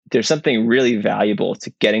there's something really valuable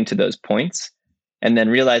to getting to those points and then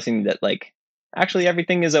realizing that like actually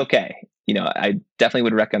everything is okay. I definitely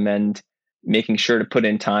would recommend making sure to put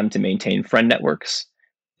in time to maintain friend networks.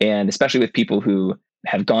 And especially with people who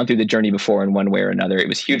have gone through the journey before in one way or another, it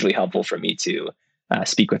was hugely helpful for me to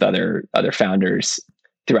speak with other founders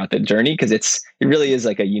throughout the journey, because it really is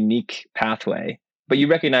like a unique pathway. But you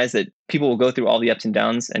recognize that people will go through all the ups and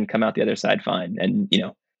downs and come out the other side fine. And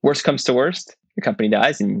worst comes to worst, your company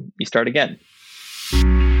dies and you start again.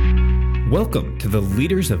 Welcome to the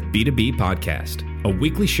Leaders of B2B podcast, a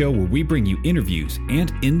weekly show where we bring you interviews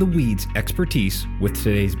and in-the-weeds expertise with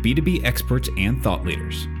today's B2B experts and thought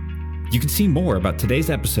leaders. You can see more about today's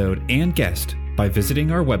episode and guest by visiting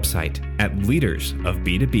our website at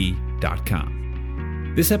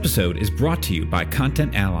leadersofb2b.com. This episode is brought to you by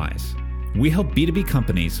Content Allies. We help B2B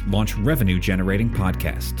companies launch revenue-generating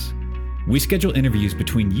podcasts. We schedule interviews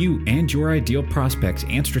between you and your ideal prospects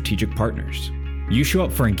and strategic partners. You show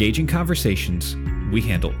up for engaging conversations, we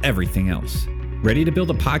handle everything else. Ready to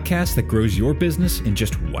build a podcast that grows your business in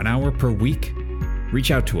just 1 hour per week?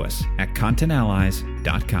 Reach out to us at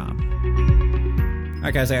contentallies.com. All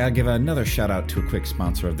right, guys, I gotta give another shout out to a quick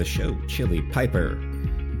sponsor of the show, Chili Piper.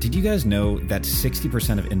 Did you guys know that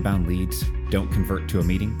 60% of inbound leads don't convert to a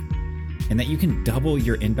meeting? And that you can double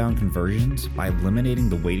your inbound conversions by eliminating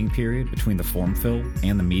the waiting period between the form fill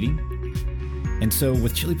and the meeting? And so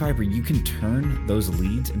with Chili Piper, you can turn those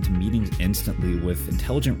leads into meetings instantly with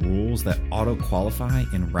intelligent rules that auto-qualify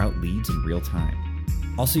and route leads in real time.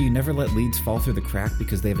 Also, you never let leads fall through the crack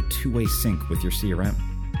because they have a two-way sync with your CRM,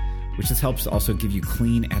 which just helps to also give you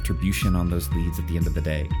clean attribution on those leads at the end of the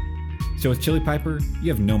day. So with Chili Piper, you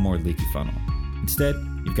have no more leaky funnel. Instead,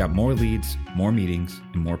 you've got more leads, more meetings,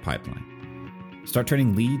 and more pipeline. Start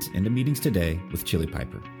turning leads into meetings today with Chili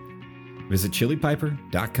Piper. Visit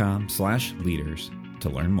chilipiper.com/leaders to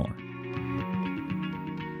learn more.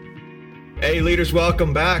 Hey leaders,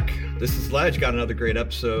 welcome back. This is Ledge. Got another great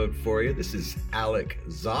episode for you. This is Alec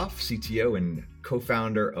Zoff, CTO and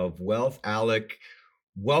co-founder of Wealth. Alec,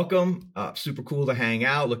 welcome. Super cool to hang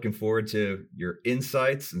out. Looking forward to your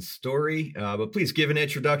insights and story. But please give an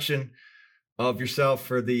introduction of yourself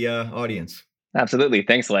for the audience. Absolutely.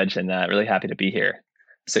 Thanks, Ledge. And really happy to be here.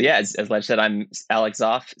 So yeah, as Ledge said, I'm Alec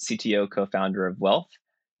Zoff, CTO, co-founder of Wealth.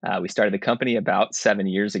 We started the company about 7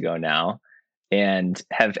 years ago now and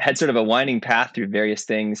have had sort of a winding path through various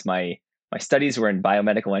things. My studies were in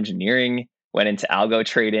biomedical engineering, went into algo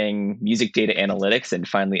trading, music data analytics, and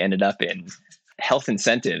finally ended up in health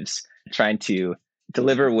incentives, trying to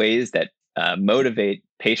deliver ways that motivate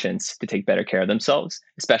patients to take better care of themselves,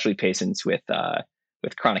 especially patients with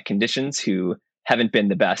chronic conditions who haven't been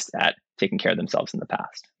the best at taking care of themselves in the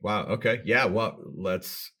past. Wow. Okay. Yeah. Well,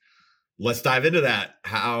 let's dive into that.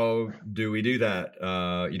 How do we do that?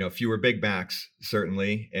 Fewer Big Macs,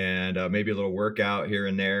 certainly, and maybe a little workout here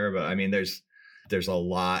and there. But I mean, there's a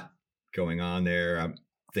lot going on there. I'm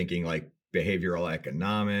thinking like behavioral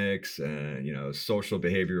economics and, social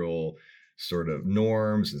behavioral sort of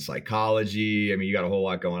norms and psychology. I mean, you got a whole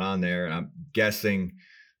lot going on there. And I'm guessing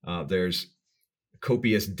there's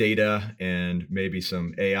copious data and maybe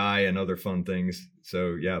some AI and other fun things.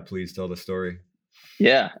 So yeah, please tell the story.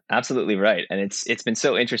 Yeah, absolutely right. And it's been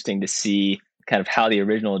so interesting to see kind of how the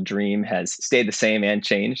original dream has stayed the same and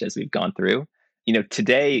changed as we've gone through.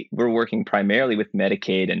 Today we're working primarily with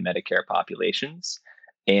Medicaid and Medicare populations,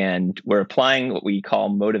 and we're applying what we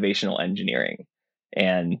call motivational engineering.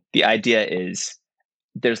 And the idea is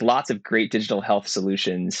there's lots of great digital health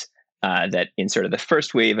solutions that in sort of the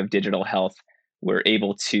first wave of digital health, we're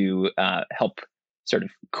able to help sort of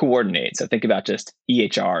coordinate. So think about just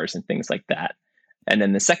EHRs and things like that. And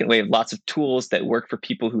then the second wave, lots of tools that work for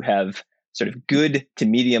people who have sort of good to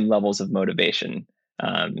medium levels of motivation.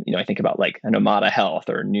 I think about like an Omada Health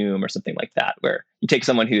or Noom or something like that, where you take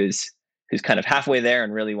someone who's kind of halfway there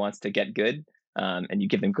and really wants to get good, and you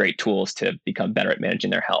give them great tools to become better at managing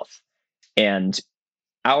their health. And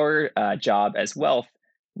our job as Wealth,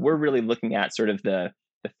 we're really looking at sort of the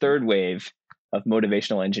third wave of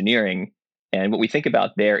motivational engineering. And what we think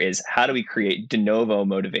about there is how do we create de novo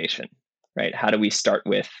motivation, right? How do we start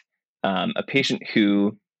with a patient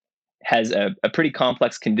who has a pretty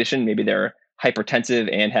complex condition? Maybe they're hypertensive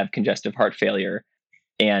and have congestive heart failure,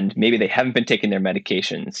 and maybe they haven't been taking their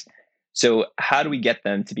medications. So how do we get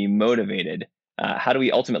them to be motivated? How do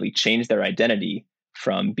we ultimately change their identity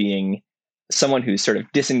from being someone who's sort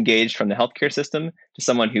of disengaged from the healthcare system to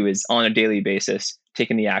someone who is on a daily basis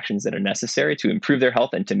taking the actions that are necessary to improve their health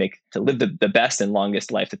and to live the best and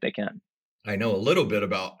longest life that they can? I know a little bit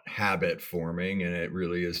about habit forming, and it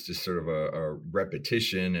really is just sort of a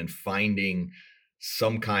repetition and finding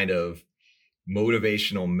some kind of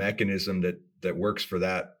motivational mechanism that works for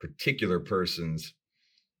that particular person's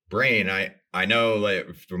brain. I know,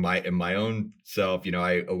 like, for my own self,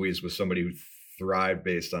 I always was somebody who thrived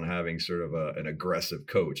based on having sort of an aggressive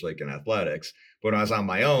coach, like in athletics. But when I was on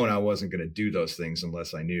my own, I wasn't going to do those things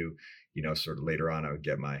unless I knew, sort of later on I would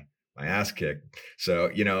get my ass kicked.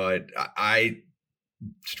 So, I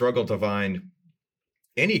struggled to find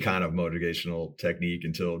any kind of motivational technique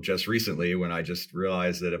until just recently, when I just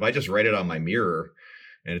realized that if I just write it on my mirror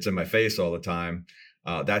and it's in my face all the time,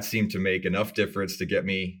 that seemed to make enough difference to get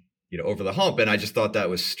me, over the hump. And I just thought that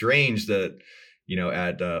was strange that,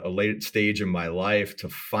 at a late stage in my life, to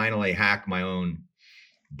finally hack my own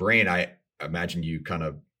brain. I imagine you kind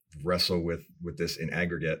of wrestle with this in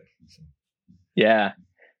aggregate. Yeah.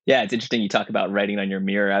 Yeah, it's interesting you talk about writing on your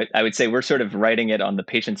mirror. I would say we're sort of writing it on the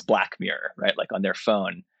patient's black mirror, right? Like on their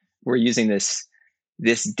phone. We're using this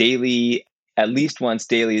daily, at least once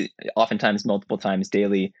daily, oftentimes multiple times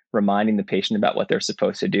daily, reminding the patient about what they're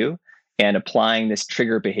supposed to do and applying this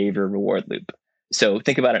trigger behavior reward loop. So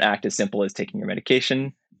think about an act as simple as taking your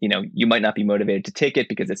medication. You might not be motivated to take it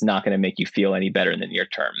because it's not going to make you feel any better in the near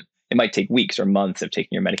term. It might take weeks or months of taking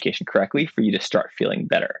your medication correctly for you to start feeling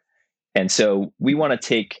better. And so we want to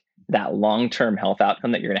take that long-term health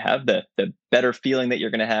outcome that you're going to have, the better feeling that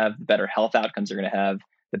you're going to have, the better health outcomes you're going to have,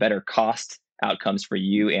 the better cost outcomes for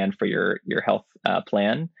you and for your health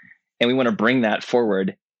plan. And we want to bring that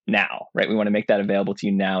forward now, right? We want to make that available to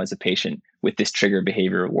you now as a patient with this trigger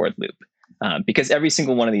behavior reward loop. Because every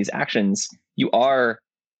single one of these actions, you are,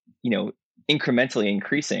 incrementally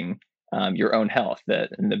increasing your own health,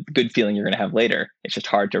 and the good feeling you're going to have later. It's just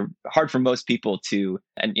hard for most people to,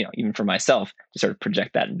 and even for myself, to sort of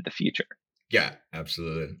project that into the future. Yeah,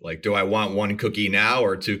 absolutely. Like, do I want one cookie now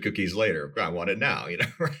or 2 cookies later? I want it now,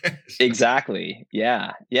 right? Exactly.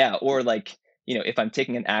 Yeah. Yeah. Or like, if I'm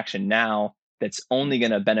taking an action now that's only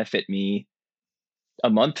going to benefit me a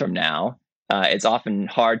month from now, it's often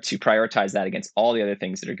hard to prioritize that against all the other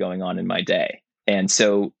things that are going on in my day. And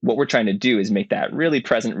so what we're trying to do is make that really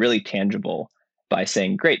present, really tangible by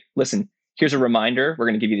saying, great, listen, here's a reminder. We're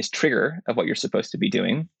going to give you this trigger of what you're supposed to be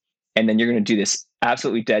doing. And then you're going to do this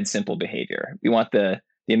absolutely dead simple behavior. We want the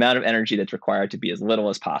amount of energy that's required to be as little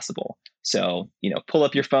as possible. So, pull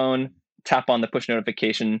up your phone, tap on the push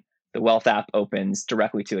notification, the Wealth app opens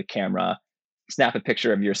directly to a camera, snap a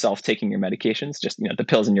picture of yourself taking your medications, just, the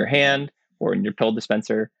pills in your hand or in your pill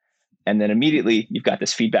dispenser. And then immediately you've got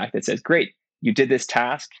this feedback that says, great, you did this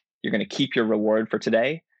task. You're going to keep your reward for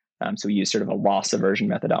today. So we use sort of a loss aversion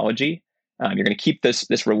methodology. You're going to keep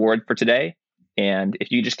this reward for today. And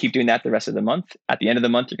if you just keep doing that the rest of the month, at the end of the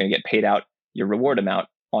month, you're going to get paid out your reward amount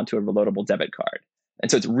onto a reloadable debit card. And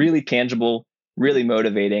so it's really tangible, really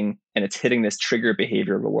motivating, and it's hitting this trigger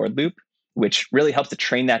behavior reward loop, which really helps to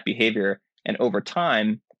train that behavior. And over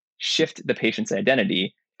time, shift the patient's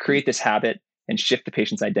identity, create this habit, and shift the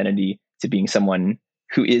patient's identity to being someone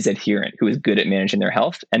who is adherent, who is good at managing their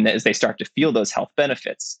health. And as they start to feel those health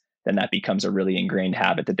benefits, then that becomes a really ingrained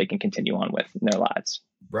habit that they can continue on with in their lives.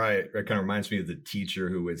 Right. That kind of reminds me of the teacher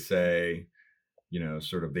who would say,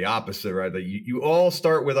 sort of the opposite, right? That you all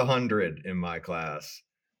start with 100 in my class.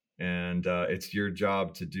 And it's your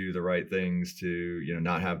job to do the right things to,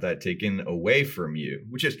 not have that taken away from you,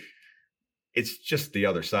 which is, it's just the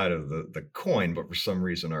other side of the coin. But for some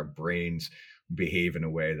reason, our brains behave in a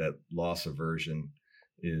way that loss aversion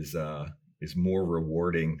is more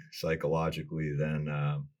rewarding psychologically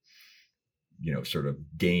than, sort of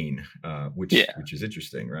gain, which is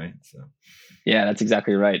interesting, right? So, yeah, that's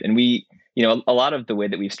exactly right. And we, a lot of the way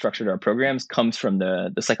that we've structured our programs comes from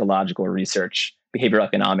the psychological research, behavioral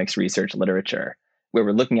economics research literature, where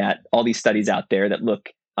we're looking at all these studies out there that look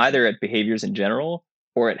either at behaviors in general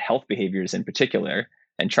or at health behaviors in particular,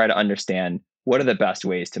 and try to understand what are the best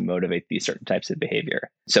ways to motivate these certain types of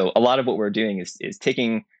behavior. So a lot of what we're doing is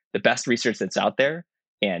taking the best research that's out there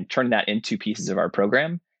and turning that into pieces of our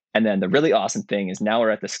program. And then the really awesome thing is now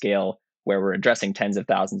we're at the scale where we're addressing tens of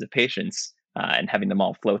thousands of patients and having them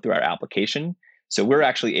all flow through our application. So we're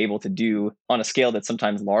actually able to do, on a scale that's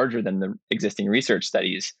sometimes larger than the existing research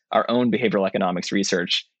studies, our own behavioral economics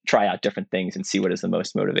research, try out different things and see what is the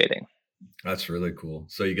most motivating. That's really cool.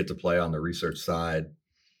 So you get to play on the research side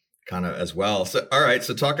kind of as well. So, all right.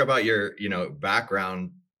 So talk about your,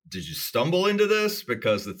 background. Did you stumble into this?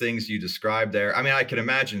 Because the things you described there, I mean, I can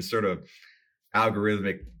imagine sort of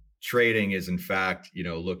algorithmic trading is in fact,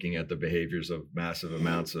 looking at the behaviors of massive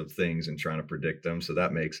amounts of things and trying to predict them. So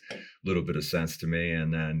that makes a little bit of sense to me.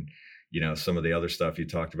 And then, some of the other stuff you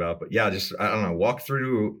talked about, but yeah, just, I don't know, walk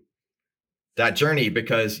through that journey,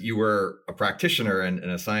 because you were a practitioner and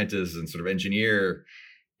a scientist and sort of engineer,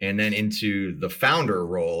 and then into the founder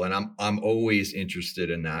role. And I'm always interested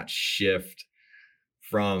in that shift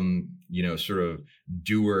from, sort of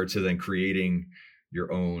doer to then creating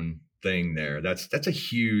your own thing there. That's a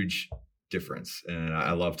huge difference. And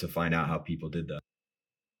I love to find out how people did that.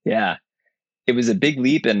 Yeah, it was a big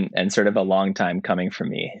leap and sort of a long time coming for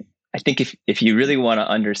me. I think if you really want to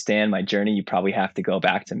understand my journey, you probably have to go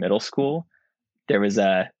back to middle school. There's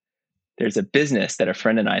a business that a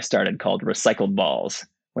friend and I started called Recycled Balls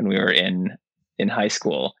when we were in high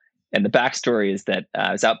school. And the backstory is that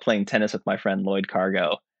I was out playing tennis with my friend Lloyd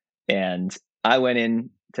Cargo, and I went in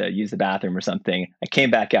to use the bathroom or something. I came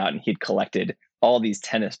back out and he'd collected all these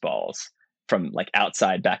tennis balls from like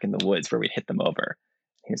outside back in the woods where we'd hit them over.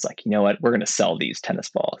 He was like, you know what, we're going to sell these tennis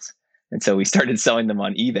balls. And so we started selling them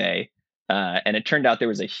on eBay. And it turned out there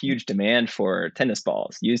was a huge demand for tennis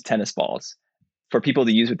balls, used tennis balls, for people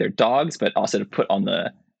to use with their dogs, but also to put on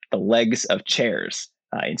the legs of chairs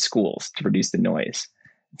in schools to reduce the noise.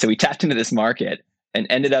 So we tapped into this market and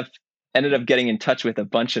ended up getting in touch with a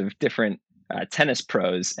bunch of different tennis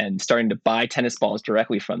pros and starting to buy tennis balls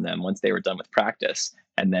directly from them once they were done with practice,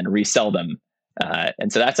 and then resell them.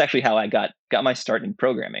 And so that's actually how I got my start in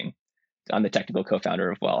programming. I'm the technical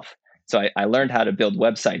co-founder of Wealth. So I learned how to build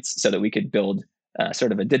websites so that we could build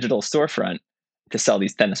sort of a digital storefront to sell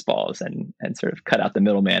these tennis balls and sort of cut out the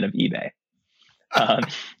middleman of eBay.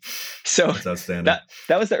 So that's outstanding.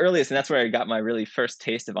 That was the earliest, and that's where I got my really first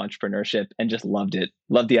taste of entrepreneurship and just loved it.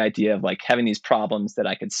 Loved the idea of like having these problems that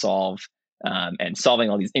I could solve, and solving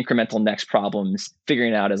all these incremental next problems,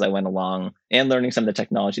 figuring it out as I went along, and learning some of the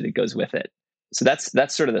technology that goes with it. So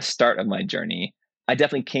that's sort of the start of my journey. I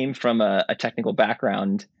definitely came from a technical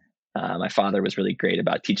background. My father was really great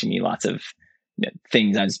about teaching me lots of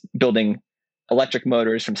things. I was building electric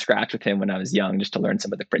motors from scratch with him when I was young, just to learn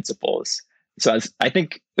some of the principles. So I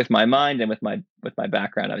think with my mind and with my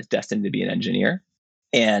background, I was destined to be an engineer.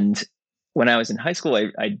 And when I was in high school,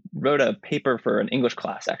 I wrote a paper for an English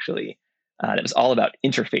class, actually, that was all about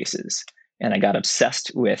interfaces. And I got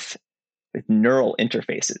obsessed with neural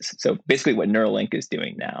interfaces. So basically what Neuralink is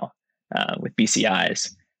doing now with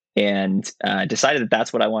BCIs. And decided that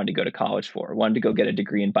that's what I wanted to go to college for. I wanted to go get a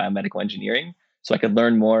degree in biomedical engineering so I could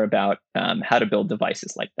learn more about how to build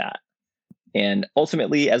devices like that. And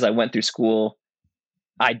ultimately, as I went through school,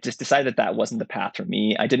 I just decided that wasn't the path for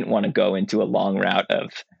me. I didn't want to go into a long route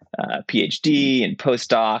of PhD and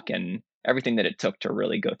postdoc and everything that it took to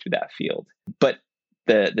really go through that field. But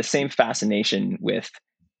the same fascination with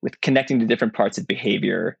connecting to different parts of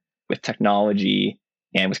behavior, with technology,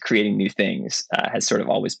 and with creating new things has sort of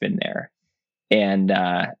always been there. And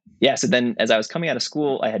so then as I was coming out of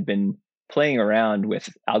school, I had been playing around with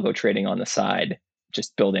algo trading on the side,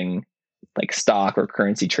 just building like stock or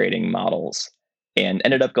currency trading models, and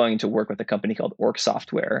ended up going to work with a company called Orc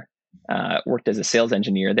Software. Worked as a sales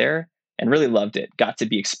engineer there and really loved it. Got to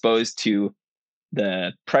be exposed to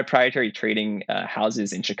the proprietary trading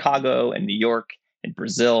houses in Chicago and New York and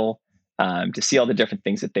Brazil, to see all the different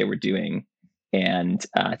things that they were doing, and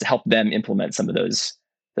to help them implement some of those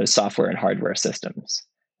software and hardware systems.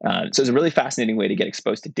 So it's a really fascinating way to get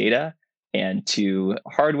exposed to data and to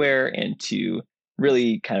hardware and to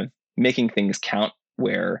really kind of making things count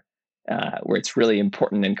where it's really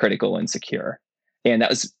important and critical and secure. And that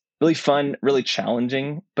was really fun, really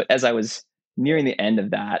challenging. But as I was nearing the end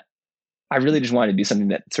of that, I really just wanted to do something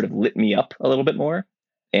that sort of lit me up a little bit more.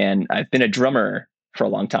 And I've been a drummer for a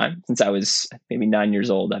long time. Since I was maybe 9 years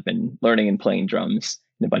old, I've been learning and playing drums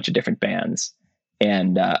in a bunch of different bands.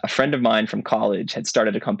 And a friend of mine from college had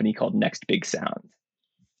started a company called Next Big Sound.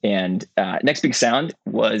 And Next Big Sound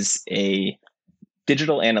was a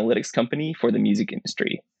digital analytics company for the music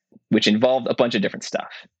industry, which involved a bunch of different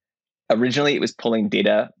stuff. Originally, it was pulling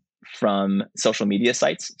data from social media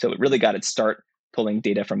sites. So it really got its start pulling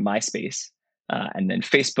data from MySpace, and then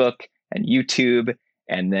Facebook and YouTube,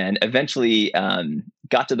 and then eventually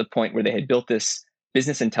got to the point where they had built this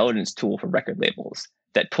business intelligence tool for record labels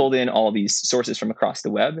that pulled in all these sources from across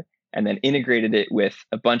the web and then integrated it with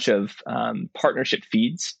a bunch of partnership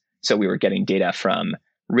feeds. So we were getting data from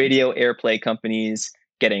radio airplay companies,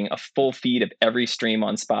 getting a full feed of every stream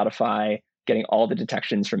on Spotify, getting all the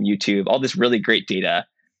detections from YouTube, all this really great data,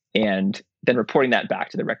 and then reporting that back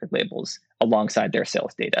to the record labels alongside their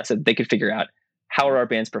sales data so that they could figure out how are our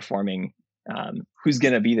bands performing, who's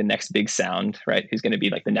going to be the next big sound, right? Who's going to be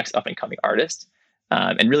like the next up and coming artist,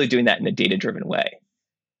 and really doing that in a data-driven way.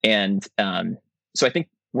 And so I think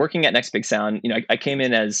working at Next Big Sound, I came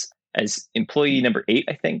in as employee number 8,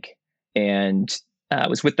 I think, and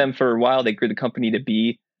was with them for a while. They grew the company to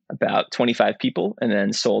be about 25 people and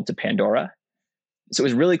then sold to Pandora. So it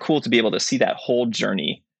was really cool to be able to see that whole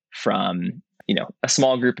journey from, a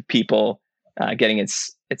small group of people getting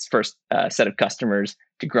its first set of customers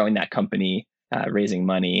to growing that company, raising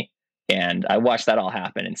money. And I watched that all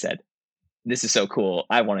happen and said, this is so cool.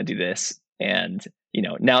 I want to do this. And,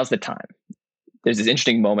 now's the time. There's this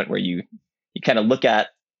interesting moment where you kind of look at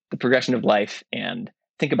the progression of life and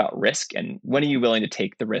think about risk and when are you willing to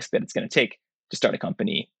take the risk that it's going to take to start a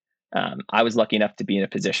company. I was lucky enough to be in a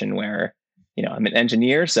position where, I'm an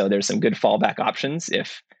engineer, so there's some good fallback options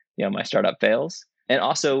if, my startup fails. And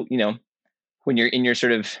also, when you're in your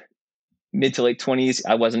sort of mid to late 20s,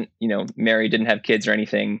 I wasn't, married, didn't have kids or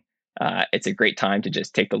anything. It's a great time to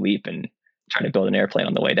just take the leap and try to build an airplane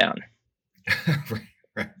on the way down.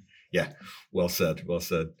 Right. Yeah. Well said. Well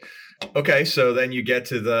said. Okay. So then you get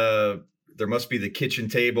to there must be the kitchen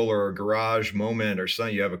table or a garage moment or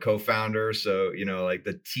something. You have a co-founder. So, like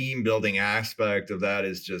the team building aspect of that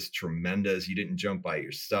is just tremendous. You didn't jump by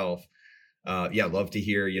yourself. I'd love to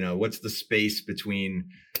hear, what's the space between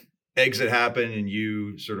exit happened and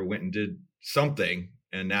you sort of went and did something.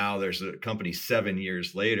 And now there's a company 7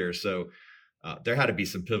 years later. So there had to be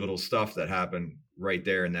some pivotal stuff that happened right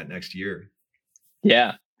there in that next year.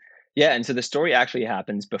 Yeah. Yeah. And so the story actually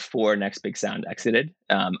happens before Next Big Sound exited.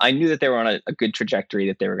 I knew that they were on a good trajectory,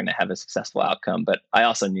 that they were going to have a successful outcome, but I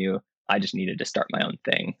also knew I just needed to start my own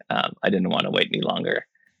thing. I didn't want to wait any longer.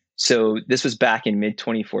 So this was back in mid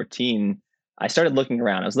 2014. I started looking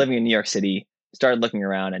around. I was living in New York City, started looking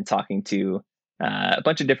around and talking to a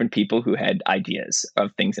bunch of different people who had ideas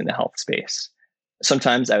of things in the health space.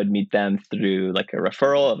 Sometimes I would meet them through like a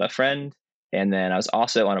referral of a friend. And then I was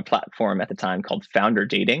also on a platform at the time called Founder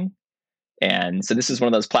Dating. And so this is one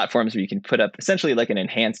of those platforms where you can put up essentially like an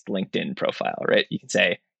enhanced LinkedIn profile, right? You can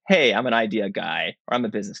say, hey, I'm an idea guy, or I'm a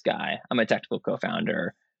business guy. I'm a technical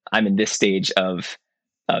co-founder. I'm in this stage of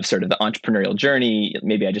sort of the entrepreneurial journey.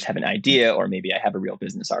 Maybe I just have an idea, or maybe I have a real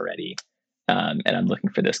business already. And I'm looking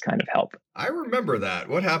for this kind of help. I remember that.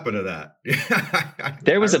 What happened to that?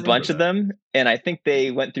 There was a bunch of them. And I think they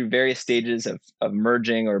went through various stages of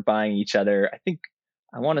merging or buying each other.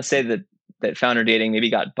 I want to say that Founder Dating maybe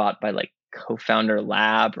got bought by like Co-Founder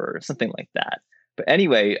Lab or something like that. But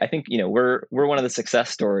anyway, I think, we're one of the success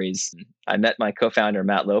stories. I met my co-founder,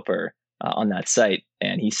 Matt Loper, on that site,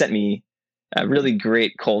 and he sent me a really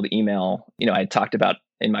great cold email. I had talked about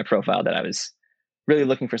in my profile that I was really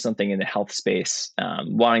looking for something in the health space,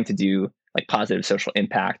 wanting to do like positive social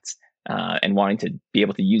impact, and wanting to be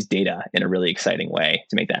able to use data in a really exciting way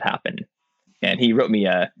to make that happen. And he wrote me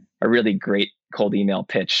a really great cold email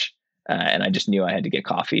pitch. And I just knew I had to get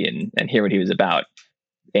coffee and hear what he was about.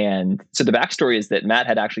 And so the backstory is that Matt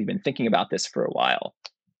had actually been thinking about this for a while.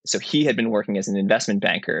 So he had been working as an investment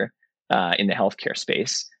banker in the healthcare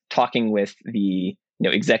space, talking with the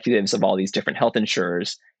executives of all these different health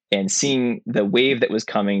insurers and seeing the wave that was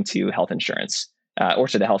coming to health insurance or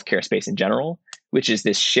to the healthcare space in general, which is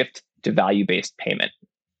this shift to value-based payment.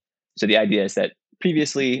 So the idea is that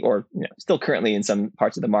previously, or still currently in some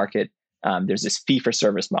parts of the market, there's this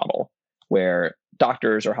fee-for-service model where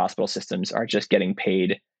doctors or hospital systems are just getting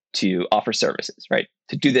paid to offer services, right?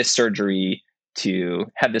 To do this surgery, to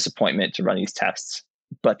have this appointment, to run these tests.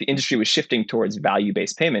 But the industry was shifting towards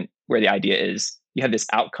value-based payment, where the idea is you have this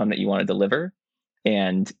outcome that you want to deliver.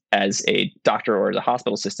 And as a doctor or as a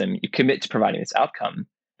hospital system, you commit to providing this outcome.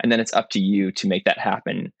 And then it's up to you to make that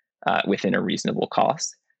happen within a reasonable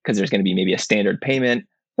cost, because there's going to be maybe a standard payment,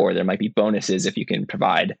 or there might be bonuses if you can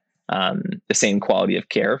provide the same quality of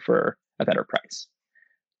care for a better price.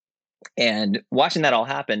 And watching that all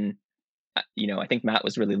happen, I think Matt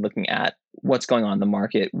was really looking at what's going on in the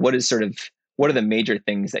market. What are the major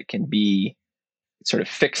things that can be sort of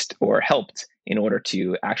fixed or helped in order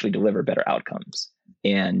to actually deliver better outcomes?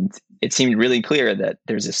 And it seemed really clear that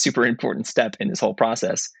there's a super important step in this whole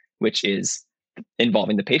process, which is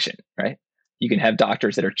involving the patient, right? You can have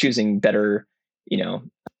doctors that are choosing better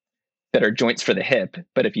joints for the hip,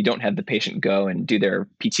 but if you don't have the patient go and do their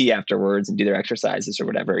PT afterwards and do their exercises or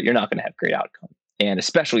whatever, you're not going to have great outcome. And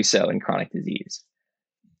especially so in chronic disease.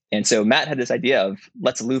 And so Matt had this idea of,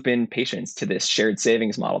 let's loop in patients to this shared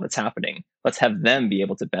savings model that's happening. Let's have them be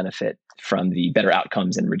able to benefit from the better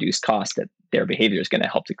outcomes and reduced costs that their behavior is going to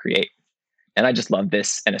help to create. And I just love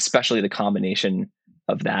this, and especially the combination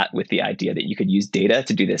of that with the idea that you could use data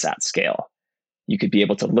to do this at scale. You could be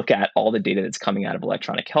able to look at all the data that's coming out of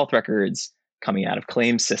electronic health records, coming out of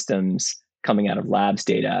claims systems, coming out of labs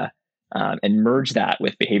data, and merge that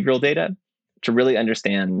with behavioral data to really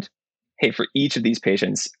understand, hey, for each of these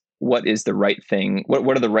patients, what is the right thing?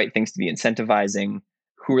 What are the right things to be incentivizing?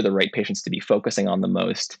 Who are the right patients to be focusing on the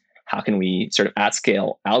most? how can we sort of at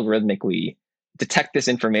scale algorithmically detect this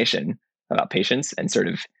information about patients and sort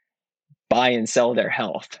of buy and sell their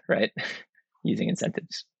health, right? Using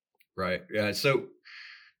incentives. Right. Yeah. So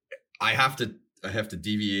I have to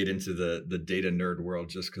deviate into the data nerd world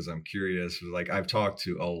just because I'm curious. Like, I've talked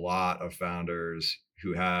to a lot of founders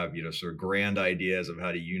who have, sort of grand ideas of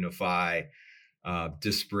how to unify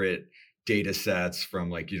disparate data sets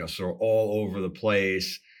from sort of all over the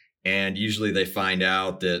place. And usually they find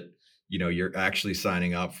out that, you're actually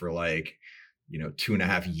signing up for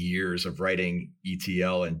 2.5 years of writing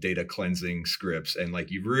ETL and data cleansing scripts. And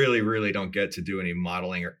you really, really don't get to do any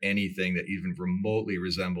modeling or anything that even remotely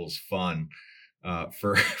resembles fun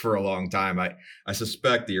for a long time. I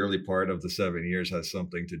suspect the early part of the 7 years has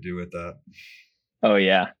something to do with that. Oh,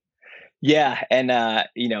 yeah. Yeah. And,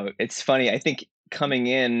 it's funny. I think coming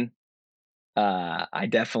in, I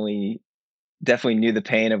definitely knew the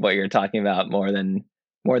pain of what you're talking about more than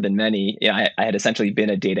many. I had essentially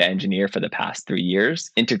been a data engineer for the past 3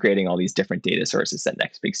 years, integrating all these different data sources at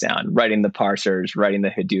Next Big Sound, writing the parsers, writing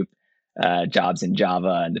the Hadoop jobs in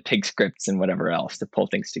Java and the pig scripts and whatever else to pull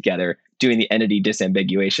things together, doing the entity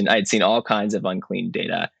disambiguation. I had seen all kinds of unclean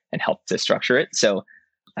data and helped to structure it. So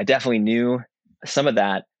I definitely knew some of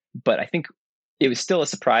that, but I think it was still a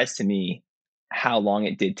surprise to me how long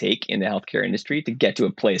it did take in the healthcare industry to get to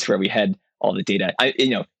a place where we had all the data.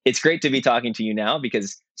 It's great to be talking to you now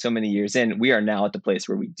because so many years in, we are now at the place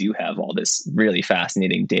where we do have all this really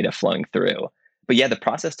fascinating data flowing through. But yeah, the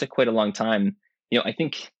process took quite a long time. I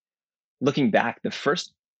think looking back, the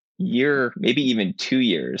first year, maybe even 2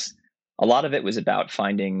 years, a lot of it was about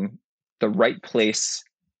finding the right place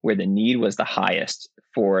where the need was the highest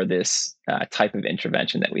for this type of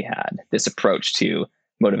intervention that we had, this approach to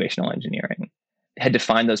motivational engineering. Had to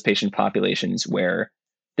find those patient populations where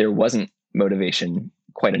there wasn't motivation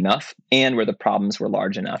quite enough and where the problems were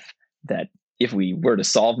large enough that if we were to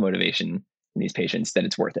solve motivation in these patients, that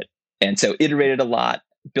it's worth it. And so iterated a lot,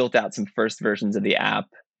 built out some first versions of the app,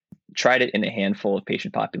 tried it in a handful of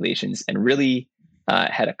patient populations, and really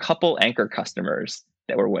had a couple anchor customers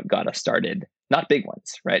that were what got us started. Not big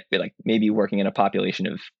ones, right? Maybe working in a population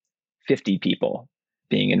of 50 people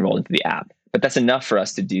being enrolled into the app. But that's enough for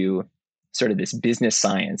us to do sort of this business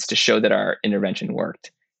science to show that our intervention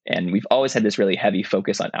worked. And we've always had this really heavy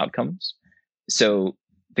focus on outcomes. So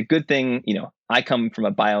the good thing, I come from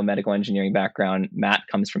a biomedical engineering background. Matt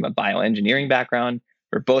comes from a bioengineering background.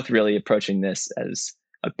 We're both really approaching this as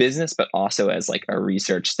a business, but also as a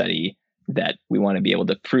research study that we want to be able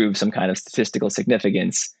to prove some kind of statistical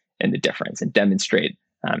significance in the difference and demonstrate,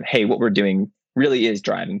 hey, what we're doing really is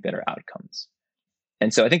driving better outcomes.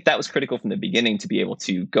 And so I think that was critical from the beginning to be able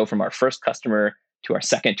to go from our first customer to our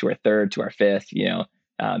second, to our third, to our fifth,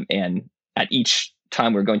 and at each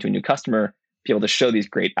time we're going to a new customer, be able to show these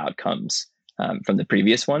great outcomes from the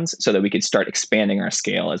previous ones so that we could start expanding our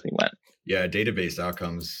scale as we went. Yeah, database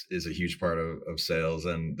outcomes is a huge part of sales.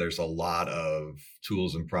 And there's a lot of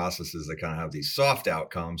tools and processes that kind of have these soft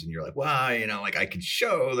outcomes. And you're like, well, I could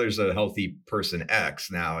show there's a healthy person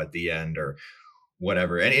X now at the end or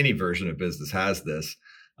whatever. And any version of business has this.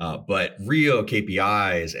 But real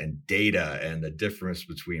KPIs and data and the difference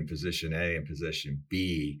between position A and position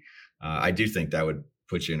B, I do think that would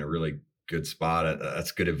put you in a really good spot.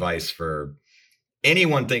 That's good advice for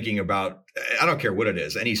anyone thinking about, I don't care what it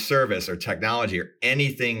is, any service or technology or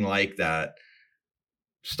anything like that.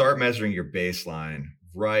 Start measuring your baseline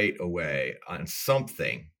right away on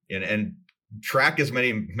something and track as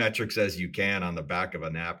many metrics as you can on the back of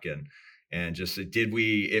a napkin. And just did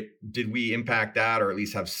we impact that, or at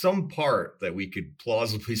least have some part that we could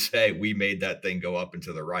plausibly say we made that thing go up and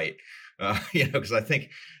to the right? Because I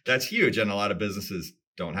think that's huge, and a lot of businesses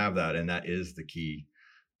don't have that, and that is the key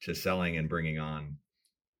to selling and bringing on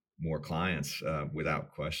more clients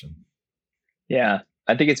without question. Yeah,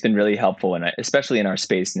 I think it's been really helpful, and especially in our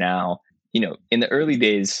space now. In the early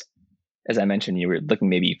days, as I mentioned, you were looking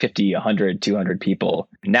maybe 50, 100, 200 people.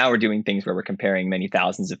 Now we're doing things where we're comparing many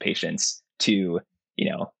thousands of patients to,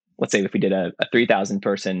 let's say if we did a 3,000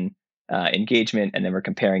 person engagement, and then we're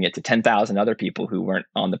comparing it to 10,000 other people who weren't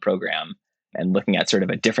on the program and looking at sort of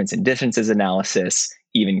a difference in differences analysis,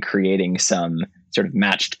 even creating some sort of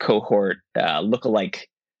matched cohort lookalike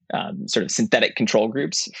sort of synthetic control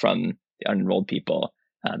groups from the unenrolled people.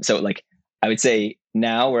 So I would say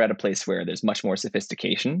now we're at a place where there's much more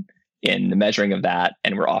sophistication in the measuring of that,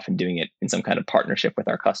 and we're often doing it in some kind of partnership with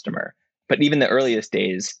our customer. But even the earliest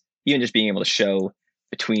days, even just being able to show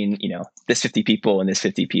between this 50 people and this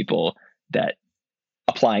 50 people that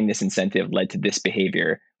applying this incentive led to this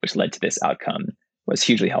behavior, which led to this outcome, was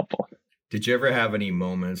hugely helpful. Did you ever have any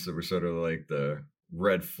moments that were sort of like the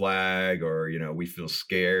red flag or, we feel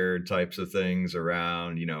scared types of things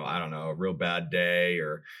around, I don't know, a real bad day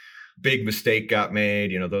or big mistake got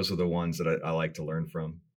made, those are the ones that I like to learn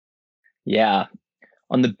from. Yeah.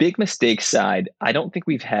 On the big mistake side, I don't think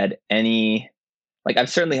we've had any. Like I've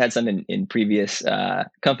certainly had some in previous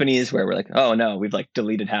companies where we're like, oh no, we've like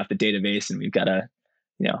deleted half the database and we've got to,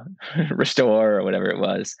 restore or whatever it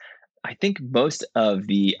was. I think most of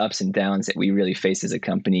the ups and downs that we really face as a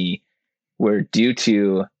company were due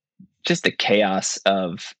to just the chaos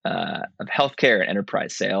of healthcare and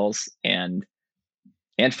enterprise sales and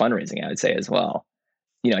fundraising, I would say as well.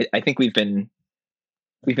 I think we've been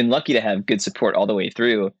lucky to have good support all the way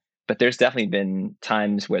through, but there's definitely been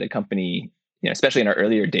times where the company, especially in our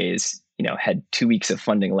earlier days, had 2 weeks of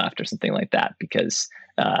funding left or something like that because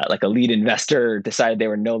like a lead investor decided they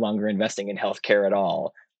were no longer investing in healthcare at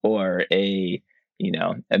all, or a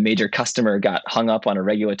major customer got hung up on a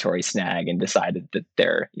regulatory snag and decided that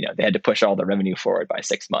they had to push all the revenue forward by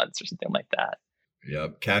 6 months or something like that.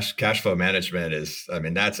 Yep. Cash flow management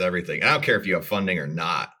that's everything. I don't care if you have funding or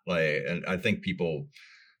not. And I think people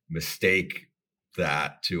mistake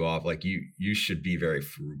that too often. Like you should be very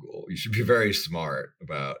frugal. You should be very smart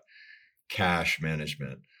about cash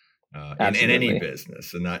management in any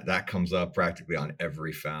business. And that comes up practically on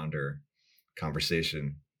every founder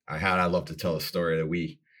conversation I love to tell a story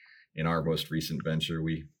that in our most recent venture,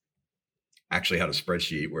 we actually had a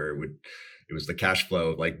spreadsheet where it was the cash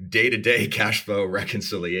flow, like day-to-day cash flow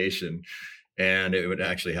reconciliation. And it would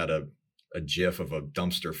actually had a GIF of a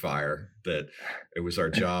dumpster fire that it was our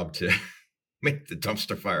job to make the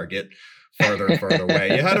dumpster fire get farther and farther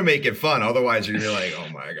away. You had to make it fun. Otherwise you're like, oh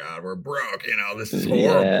my God, we're broke. This is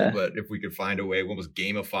horrible. Yeah. But if we could find a way, almost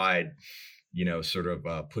gamified, sort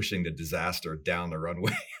of pushing the disaster down the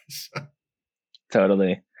runway.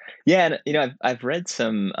 Totally. Yeah. And, I've read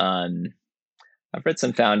some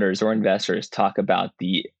founders or investors talk about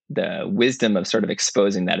the wisdom of sort of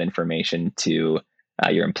exposing that information to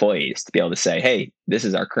your employees to be able to say, hey, this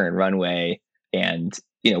is our current runway. And,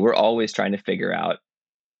 we're always trying to figure out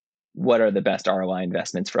what are the best ROI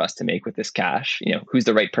investments for us to make with this cash? Who's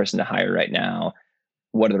the right person to hire right now?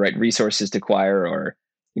 What are the right resources to acquire or,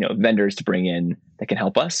 vendors to bring in that can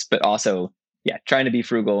help us, but also, trying to be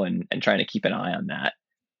frugal and trying to keep an eye on that.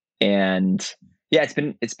 And yeah, it's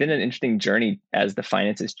been an interesting journey as the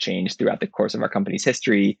finances changed throughout the course of our company's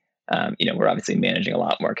history. We're obviously managing a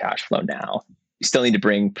lot more cash flow now. We still need to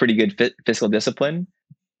bring pretty good fiscal discipline,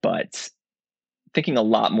 but thinking a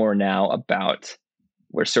lot more now about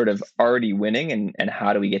we're sort of already winning and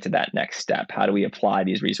how do we get to that next step? How do we apply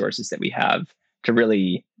these resources that we have to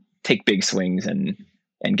really take big swings and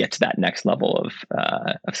get to that next level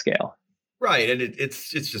of scale? Right. And it's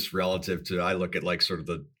just relative to, I look at like sort of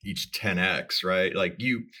each 10x, right? Like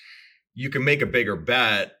you can make a bigger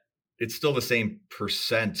bet. It's still the same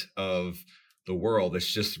percent of the world.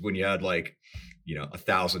 It's just when you had like,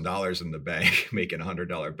 $1,000 in the bank, making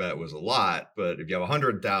 $100 bet was a lot. But if you have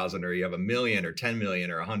 100,000 or you have 1 million or 10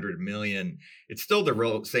 million or 100 million, it's still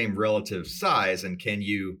the same relative size. And can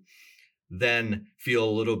you then feel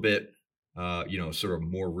a little bit, sort of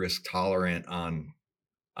more risk tolerant on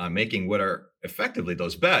making what are effectively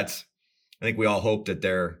those bets? I think we all hope that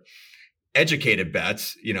they're educated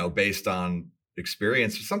bets, based on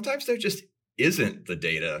experience. Sometimes there just isn't the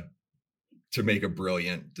data to make a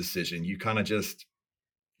brilliant decision. You kind of just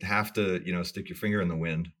have to, stick your finger in the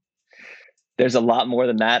wind. There's a lot more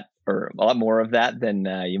than that, or a lot more of that than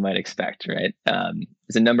you might expect, right?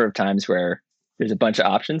 There's a number of times where there's a bunch of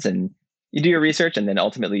options and you do your research and then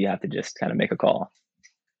ultimately you have to just kind of make a call.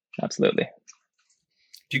 Absolutely.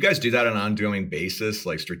 Do you guys do that on an ongoing basis?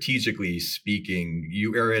 Like strategically speaking,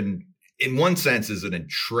 you are in one sense is an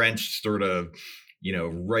entrenched sort of,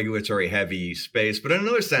 regulatory heavy space, but in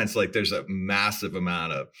another sense, like there's a massive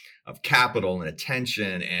amount of capital and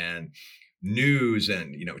attention and news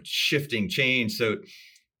and, shifting change. So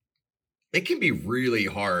it can be really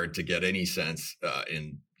hard to get any sense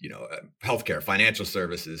in, healthcare, financial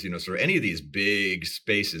services, sort of any of these big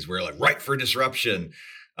spaces where like ripe for disruption.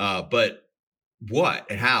 But what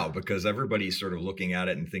and how? Because everybody's sort of looking at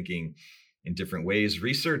it and thinking in different ways.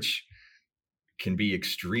 Research can be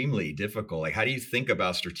extremely difficult. Like, how do you think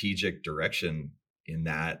about strategic direction in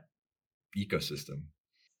that ecosystem?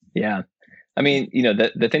 Yeah. I mean,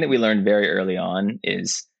 the thing that we learned very early on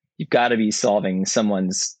is you've got to be solving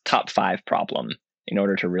someone's top 5 problem in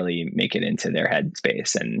order to really make it into their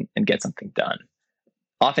headspace and get something done.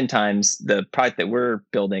 Oftentimes, the product that we're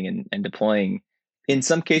building and deploying, in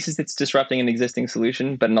some cases, it's disrupting an existing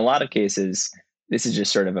solution, but in a lot of cases, this is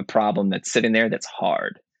just sort of a problem that's sitting there that's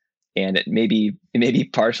hard. And it may be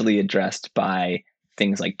partially addressed by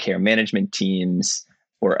things like care management teams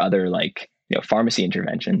or other like, pharmacy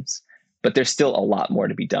interventions, but there's still a lot more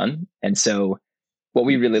to be done. And so what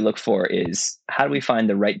we really look for is how do we find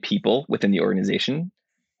the right people within the organization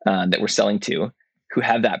that we're selling to who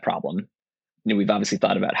have that problem. We've obviously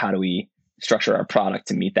thought about how do we structure our product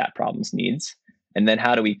to meet that problem's needs, and then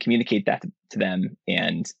how do we communicate that to them,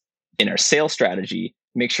 and in our sales strategy,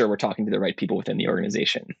 make sure we're talking to the right people within the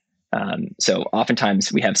organization. So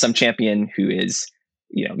oftentimes we have some champion who is,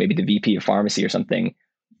 maybe the VP of pharmacy or something.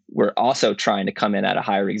 We're also trying to come in at a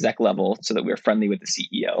higher exec level so that we're friendly with the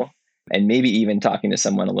CEO, and maybe even talking to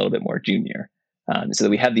someone a little bit more junior. So that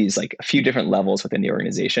we have these like a few different levels within the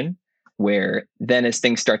organization, where then as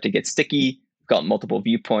things start to get sticky, we've got multiple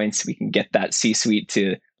viewpoints, we can get that C-suite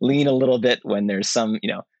to lean a little bit when there's some,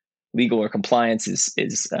 legal or compliance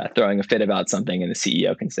is throwing a fit about something, and the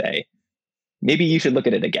CEO can say, maybe you should look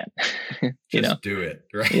at it again. Just do it.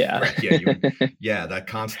 Right. Yeah. Right. Yeah. That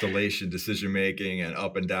constellation decision making and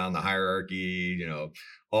up and down the hierarchy,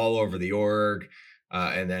 all over the org.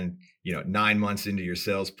 And then, 9 months into your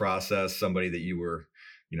sales process, somebody that you were,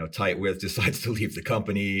 tight with decides to leave the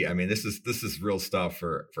company. I mean, this is real stuff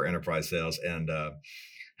for enterprise sales, and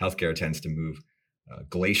healthcare tends to move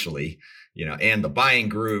glacially, and the buying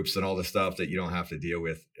groups and all the stuff that you don't have to deal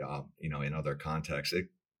with, in other contexts.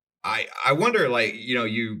 I wonder, like,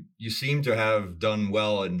 you seem to have done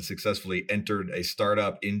well and successfully entered a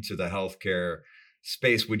startup into the healthcare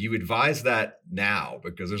space. Would you advise that now?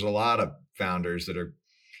 Because there's a lot of founders that are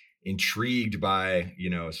intrigued by,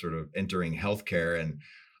 sort of entering healthcare. And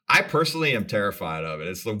I personally am terrified of it.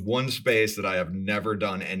 It's the one space that I have never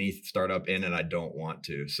done any startup in, and I don't want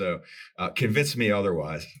to. So convince me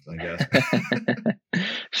otherwise, I guess.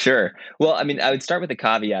 Sure. Well, I mean, I would start with the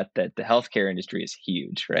caveat that the healthcare industry is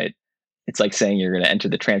huge, right? It's like saying you're going to enter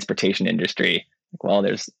the transportation industry. Well,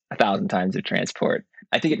 there's 1,000 times of transport.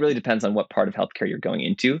 I think it really depends on what part of healthcare you're going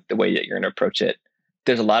into, the way that you're going to approach it.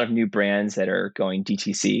 There's a lot of new brands that are going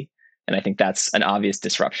DTC, and I think that's an obvious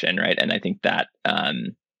disruption, right? And I think that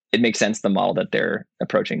it makes sense, the model that they're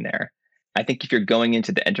approaching there. I think if you're going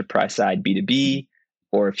into the enterprise side, B2B,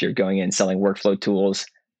 or if you're going in selling workflow tools,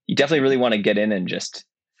 you definitely really want to get in and just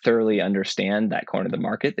thoroughly understand that corner of the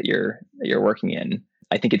market that you're working in.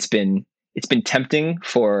 I think it's been tempting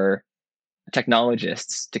for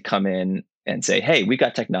technologists to come in and say, hey, we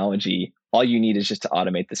got technology. All you need is just to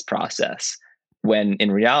automate this process. When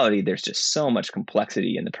in reality, there's just so much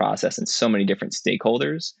complexity in the process and so many different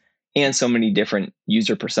stakeholders and so many different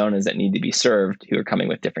user personas that need to be served who are coming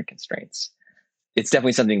with different constraints. It's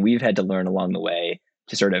definitely something we've had to learn along the way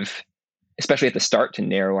to sort of, especially at the start, to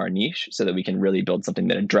narrow our niche so that we can really build something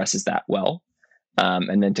that addresses that well,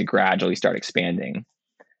 and then to gradually start expanding.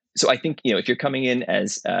 So I think, if you're coming in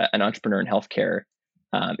as an entrepreneur in healthcare,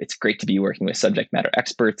 it's great to be working with subject matter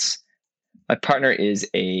experts. My partner is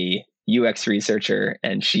a UX researcher,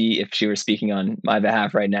 and if she were speaking on my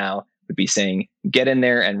behalf right now, would be saying, get in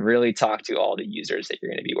there and really talk to all the users that you're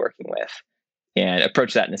going to be working with and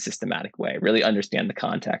approach that in a systematic way, really understand the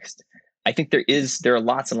context. I think there are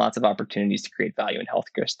lots and lots of opportunities to create value in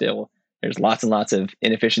healthcare still. There's lots and lots of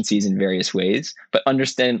inefficiencies in various ways, but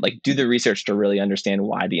do the research to really understand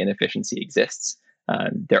why the inefficiency exists.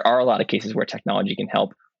 There are a lot of cases where technology can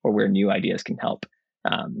help or where new ideas can help.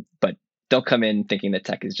 But don't come in thinking that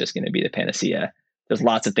tech is just going to be the panacea. There's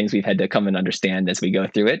lots of things we've had to come and understand as we go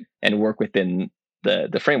through it and work within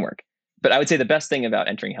the framework. But I would say the best thing about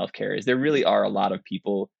entering healthcare is there really are a lot of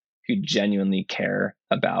people who genuinely care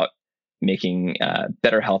about making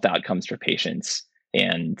better health outcomes for patients.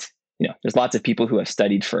 And there's lots of people who have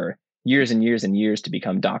studied for years and years and years to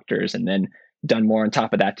become doctors, and then done more on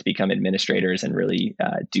top of that to become administrators, and really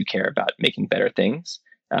do care about making better things.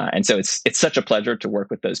 And so it's such a pleasure to work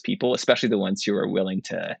with those people, especially the ones who are willing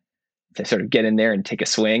to sort of get in there and take a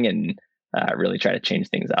swing and really try to change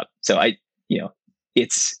things up. So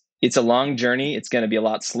it's a long journey. It's going to be a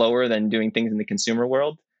lot slower than doing things in the consumer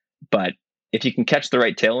world, but if you can catch the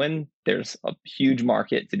right tailwind, there's a huge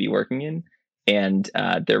market to be working in. And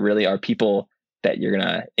there really are people that you're going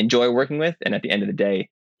to enjoy working with. And at the end of the day,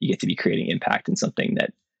 you get to be creating impact in something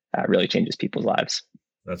that really changes people's lives.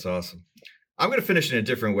 That's awesome. I'm going to finish in a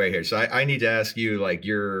different way here. So I need to ask you, like,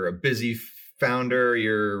 you're a busy founder,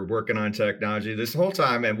 you're working on technology this whole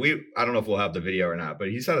time. And I don't know if we'll have the video or not, but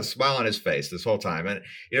he's had a smile on his face this whole time. And,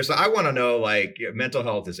 so I want to know, like, mental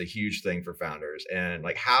health is a huge thing for founders, and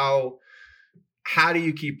like, how do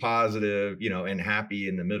you keep positive, and happy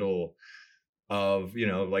in the middle of,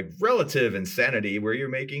 like, relative insanity where you're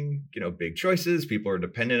making, big choices, people are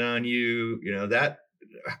dependent on you,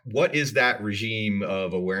 what is that regime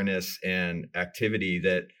of awareness and activity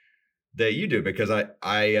that that you do, because I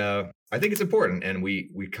think it's important, and we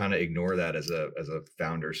kind of ignore that as a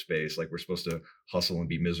founder space. Like we're supposed to hustle and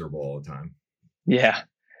be miserable all the time. Yeah,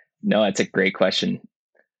 no, it's a great question.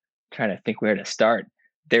 Trying to think where to start.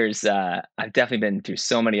 There's I've definitely been through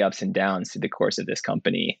so many ups and downs through the course of this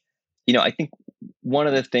company. I think one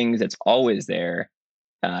of the things that's always there,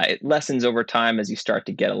 it lessens over time as you start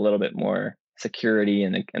to get a little bit more security,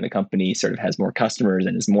 and the company sort of has more customers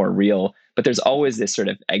and is more real. But there's always this sort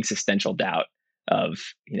of existential doubt of,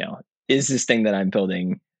 is this thing that I'm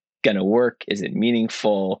building going to work? Is it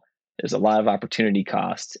meaningful? There's a lot of opportunity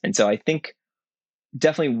costs. And so I think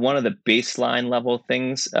definitely one of the baseline level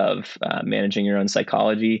things of managing your own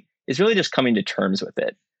psychology is really just coming to terms with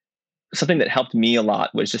it. Something that helped me a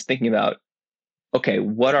lot was just thinking about, okay,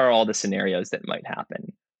 what are all the scenarios that might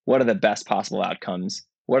happen? What are the best possible outcomes?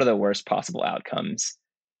 What are the worst possible outcomes?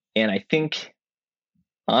 And I think,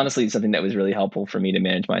 honestly, something that was really helpful for me to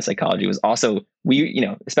manage my psychology was also,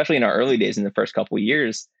 especially in our early days, in the first couple of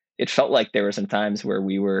years, it felt like there were some times where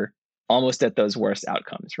we were almost at those worst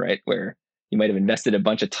outcomes, right? Where you might have invested a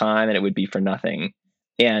bunch of time and it would be for nothing.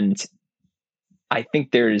 And I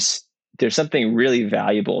think there's something really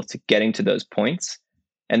valuable to getting to those points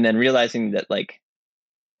and then realizing that, like,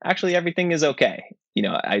 actually everything is okay.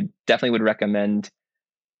 I definitely would recommend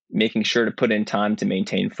making sure to put in time to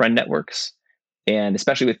maintain friend networks, and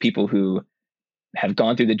especially with people who have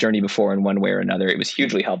gone through the journey before in one way or another. It was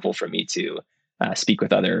hugely helpful for me to speak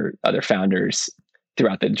with other founders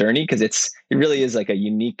throughout the journey, because it really is like a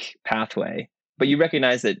unique pathway. But you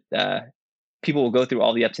recognize that people will go through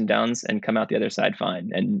all the ups and downs and come out the other side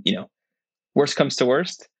fine. And worst comes to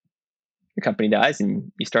worst, your company dies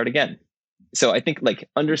and you start again. So I think, like,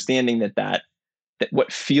 understanding that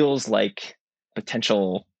what feels like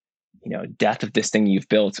potential death of this thing you've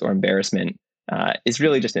built or embarrassment is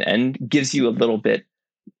really just an end, gives you a little bit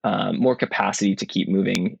more capacity to keep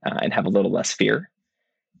moving and have a little less fear.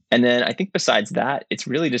 And then I think besides that, it's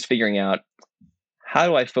really just figuring out, how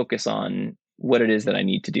do I focus on what it is that I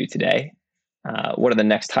need to do today? What are the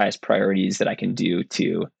next highest priorities that I can do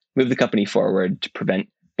to move the company forward, to prevent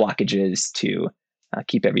blockages, to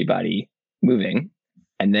keep everybody moving?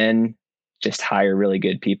 And then just hire really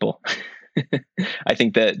good people. I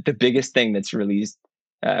think that the biggest thing that's relieved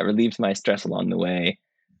my stress along the way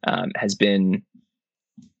has been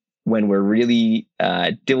when we're really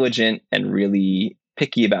diligent and really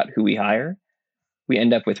picky about who we hire, we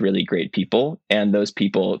end up with really great people, and those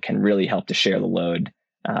people can really help to share the load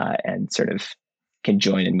and sort of can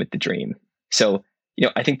join in with the dream. So,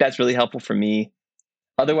 I think that's really helpful for me.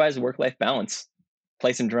 Otherwise, work-life balance,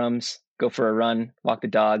 play some drums, go for a run, walk the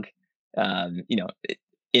dog.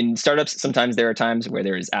 In startups, sometimes there are times where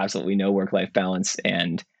there is absolutely no work-life balance,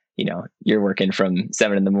 and you're working from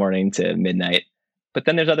 7 a.m. to midnight. But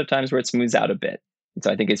then there's other times where it smooths out a bit. And so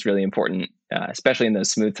I think it's really important, especially in those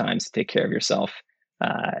smooth times, to take care of yourself.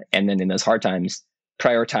 And then in those hard times,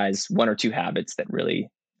 prioritize 1 or 2 habits that really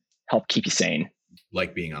help keep you sane.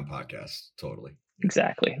 Like being on podcasts. Totally.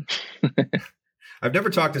 Exactly. I've never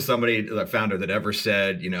talked to somebody, that founder, that ever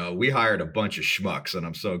said, we hired a bunch of schmucks, and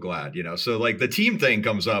I'm so glad, so like the team thing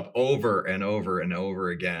comes up over and over and over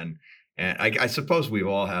again. And I suppose we've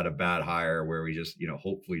all had a bad hire where we just,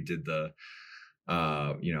 hopefully did the,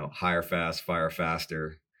 hire fast, fire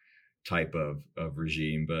faster type of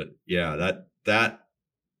regime. But yeah, that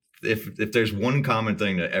if there's one common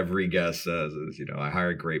thing that every guest says is, I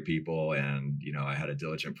hired great people, and, I had a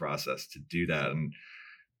diligent process to do that. And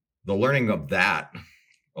the learning of that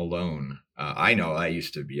alone, I know I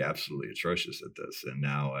used to be absolutely atrocious at this, and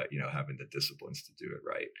now, having the disciplines to do it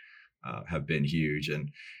right have been huge.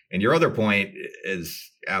 And your other point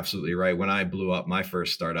is absolutely right. When I blew up my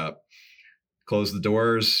first startup, closed the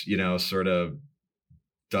doors, sort of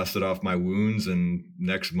dusted off my wounds, and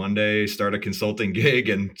next Monday start a consulting gig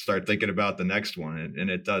and start thinking about the next one. And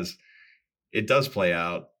it does play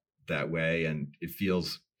out that way. And it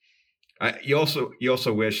feels, you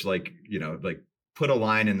also wish, like put a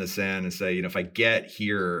line in the sand and say, if I get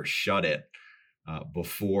here, shut it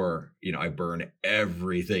before, I burn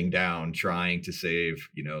everything down trying to save,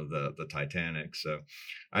 the Titanic. So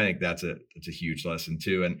I think that's a huge lesson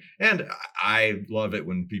too. And I love it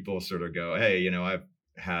when people sort of go, hey, I've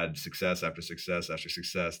had success after success after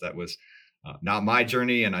success. That was not my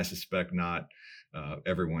journey, and I suspect not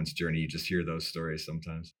everyone's journey. You just hear those stories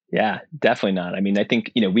sometimes. Yeah, definitely not. I mean, I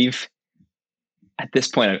think, we've, at this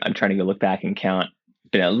point, I'm trying to go look back and count,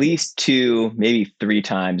 been at least 2, maybe 3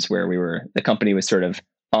 times where the company was sort of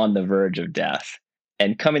on the verge of death,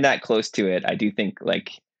 and coming that close to it. I do think,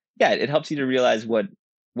 like, yeah, it helps you to realize what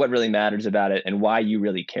really matters about it and why you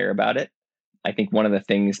really care about it. I think one of the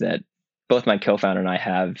things that both my co-founder and I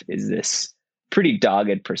have is this pretty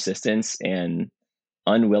dogged persistence and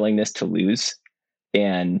unwillingness to lose.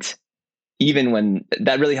 And even when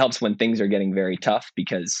that really helps when things are getting very tough,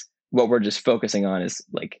 because what we're just focusing on is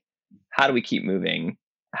like, how do we keep moving?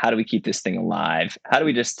 How do we keep this thing alive? How do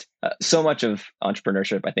we just, so much of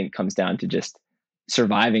entrepreneurship, I think, comes down to just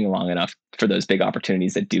surviving long enough for those big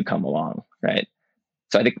opportunities that do come along, right?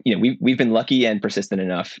 So I think, we've been lucky and persistent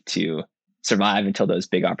enough to survive until those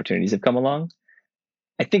big opportunities have come along.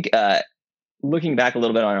 I think looking back a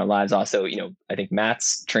little bit on our lives also, I think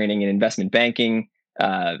Matt's training in investment banking,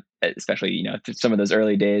 especially, some of those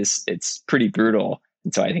early days, it's pretty brutal.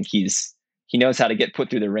 And so I think he knows how to get put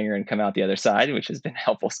through the ringer and come out the other side, which has been a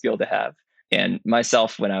helpful skill to have. And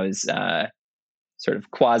myself, when I was sort of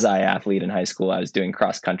quasi-athlete in high school, I was doing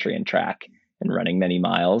cross country and track and running many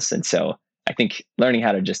miles. And so I think learning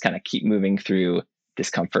how to just kind of keep moving through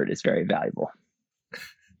discomfort is very valuable.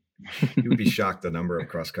 You would be shocked the number of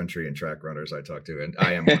cross country and track runners I talk to. And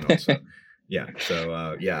I am one also. Yeah. So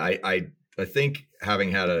I think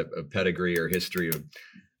having had a pedigree or history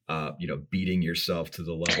of beating yourself to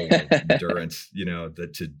the level of endurance,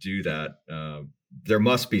 that to do that, there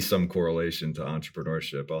must be some correlation to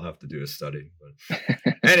entrepreneurship. I'll have to do a study. But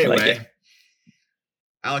anyway,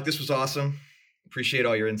 Alec, this was awesome. Appreciate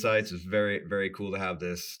all your insights. It's very, very cool to have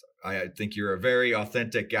this. I think you're a very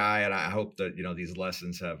authentic guy, and I hope that, these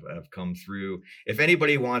lessons have come through. If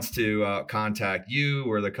anybody wants to contact you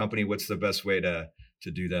or the company, what's the best way to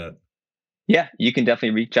do that? Yeah, you can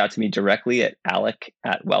definitely reach out to me directly at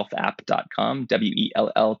alec@wealthapp.com,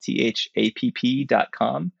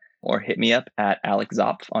 WELLTHAPP.com, or hit me up at Alec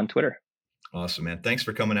Zopf on Twitter. Awesome, man. Thanks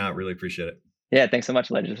for coming out. Really appreciate it. Yeah, thanks so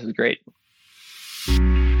much, Ledger. This was great.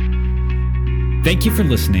 Thank you for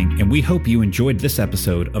listening, and we hope you enjoyed this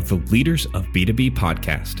episode of the Leaders of B2B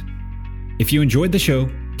podcast. If you enjoyed the show,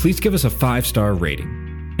 please give us a 5-star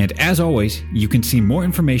rating. And as always, you can see more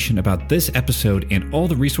information about this episode and all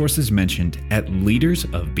the resources mentioned at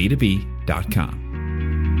leadersofb2b.com.